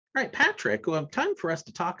All right, Patrick, well, time for us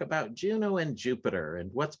to talk about Juno and Jupiter and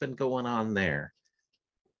what's been going on there.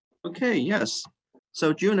 Okay, yes.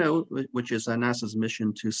 So Juno, which is NASA's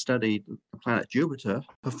mission to study the planet Jupiter,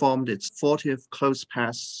 performed its 40th close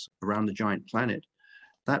pass around the giant planet.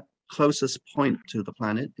 That closest point to the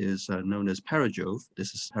planet is known as Perijove.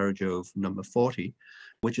 This is Perijove number 40,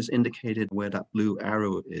 which is indicated where that blue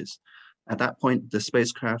arrow is. At that point, the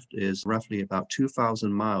spacecraft is roughly about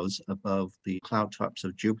 2,000 miles above the cloud tops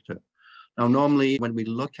of Jupiter. Now, normally, when we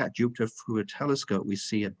look at Jupiter through a telescope, we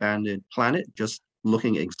see a banded planet just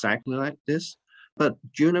looking exactly like this. But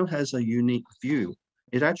Juno has a unique view.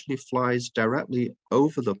 It actually flies directly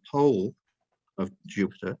over the pole of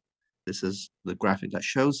Jupiter. This is the graphic that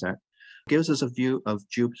shows that. It gives us a view of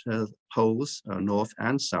Jupiter's poles, north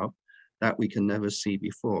and south, that we can never see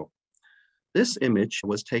before. This image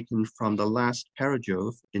was taken from the last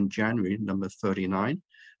Perijove in January, number 39,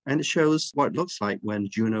 and it shows what it looks like when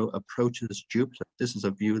Juno approaches Jupiter. This is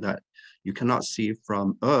a view that you cannot see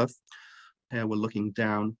from Earth. Here we're looking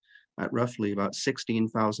down at roughly about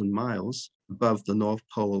 16,000 miles above the North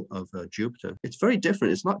Pole of Jupiter. It's very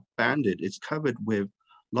different. It's not banded. It's covered with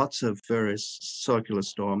lots of various circular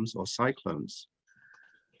storms or cyclones.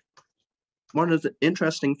 One of the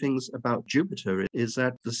interesting things about Jupiter is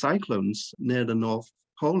that the cyclones near the North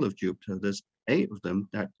Pole of Jupiter, there's 8 of them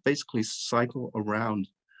that basically cycle around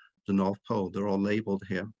the North Pole. They're all labeled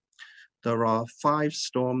here. There are 5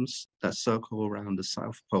 storms that circle around the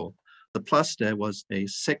South Pole. The plus there was a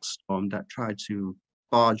 6th storm that tried to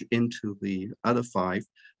barge into the other 5,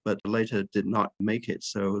 but later did not make it.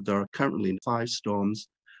 So there are currently 5 storms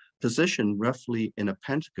positioned roughly in a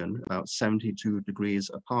pentagon, about 72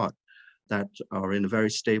 degrees apart, that are in a very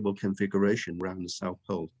stable configuration around the South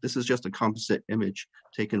Pole. This is just a composite image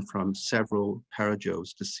taken from several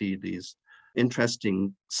perijoves to see these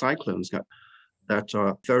interesting cyclones that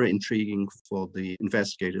are very intriguing for the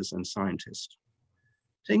investigators and scientists.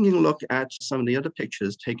 Taking a look at some of the other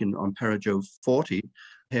pictures taken on Perijove 40,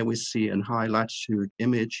 here we see a high latitude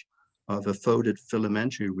image of a folded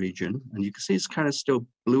filamentary region, and you can see it's kind of still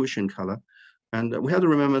bluish in color. And we have to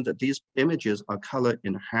remember that these images are color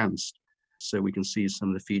enhanced, so we can see some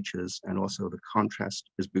of the features, and also the contrast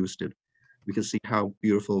is boosted. We can see how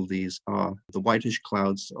beautiful these are. The whitish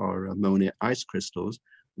clouds are ammonia ice crystals,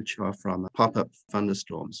 which are from pop-up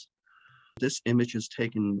thunderstorms. This image is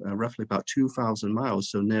taken roughly about 2,000 miles,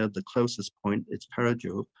 so near the closest point, it's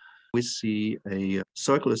Perijove. We see a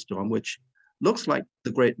circular storm, which looks like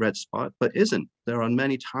the Great Red Spot, but isn't. There are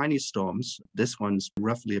many tiny storms. This one's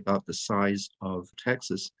roughly about the size of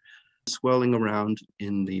Texas, swirling around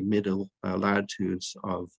in the middle latitudes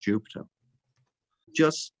of Jupiter.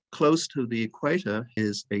 Just close to the equator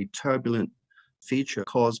is a turbulent feature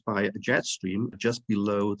caused by a jet stream just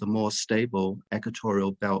below the more stable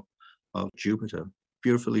equatorial belt of Jupiter,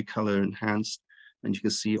 beautifully color enhanced, and you can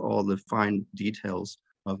see all the fine details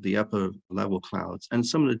of the upper level clouds and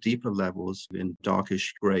some of the deeper levels in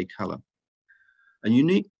darkish gray color. A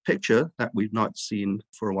unique picture that we've not seen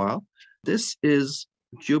for a while. This is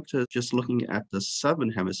Jupiter just looking at the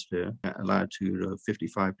southern hemisphere at a latitude of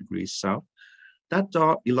 55 degrees south. That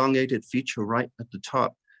dark elongated feature right at the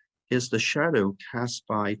top is the shadow cast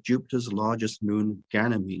by Jupiter's largest moon,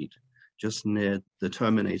 Ganymede, just near the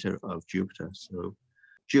terminator of Jupiter. So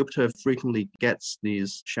Jupiter frequently gets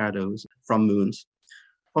these shadows from moons.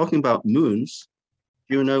 Talking about moons,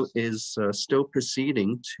 Juno is still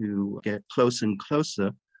proceeding to get closer and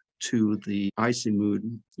closer to the icy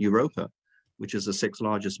moon Europa, which is the 6th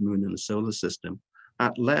largest moon in the solar system.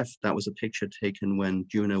 At left, that was a picture taken when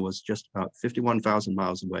Juno was just about 51,000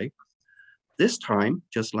 miles away. This time,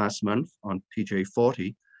 just last month on PJ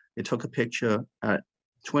 40, it took a picture at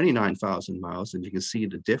 29,000 miles, and you can see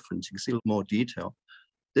the difference. You can see more detail.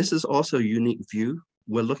 This is also a unique view.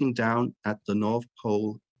 We're looking down at the North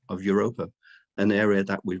Pole of Europa, an area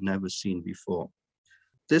that we've never seen before.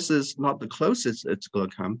 This is not the closest it's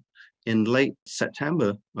going to come. In late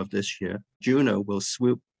September of this year, Juno will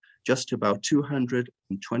swoop just to about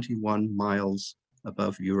 221 miles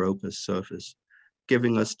above Europa's surface,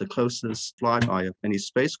 giving us the closest flyby of any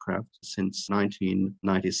spacecraft since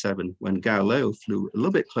 1997, when Galileo flew a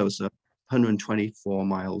little bit closer, 124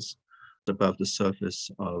 miles above the surface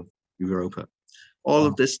of Europa. All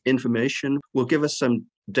of this information will give us some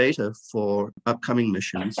data for upcoming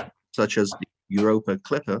missions, such as the Europa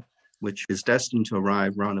Clipper, which is destined to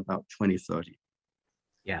arrive around about 2030.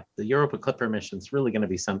 Yeah, the Europa Clipper mission is really going to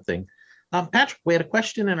be something. Patrick, we had a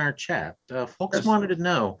question in our chat. Folks wanted to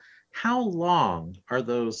know, how long are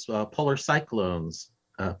those polar cyclones?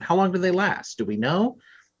 How long do they last? Do we know?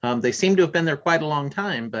 They seem to have been there quite a long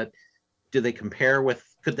time, but do they compare with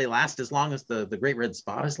Could they last as long as the Great Red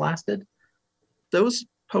Spot has lasted? Those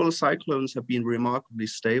polar cyclones have been remarkably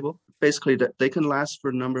stable. Basically, that they can last for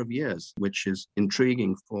a number of years, which is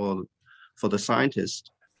intriguing for the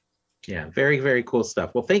scientists. Yeah, very, very cool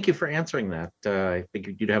stuff. Well, thank you for answering that. I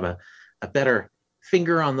figured you'd have a better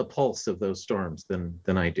finger on the pulse of those storms than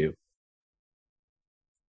I do.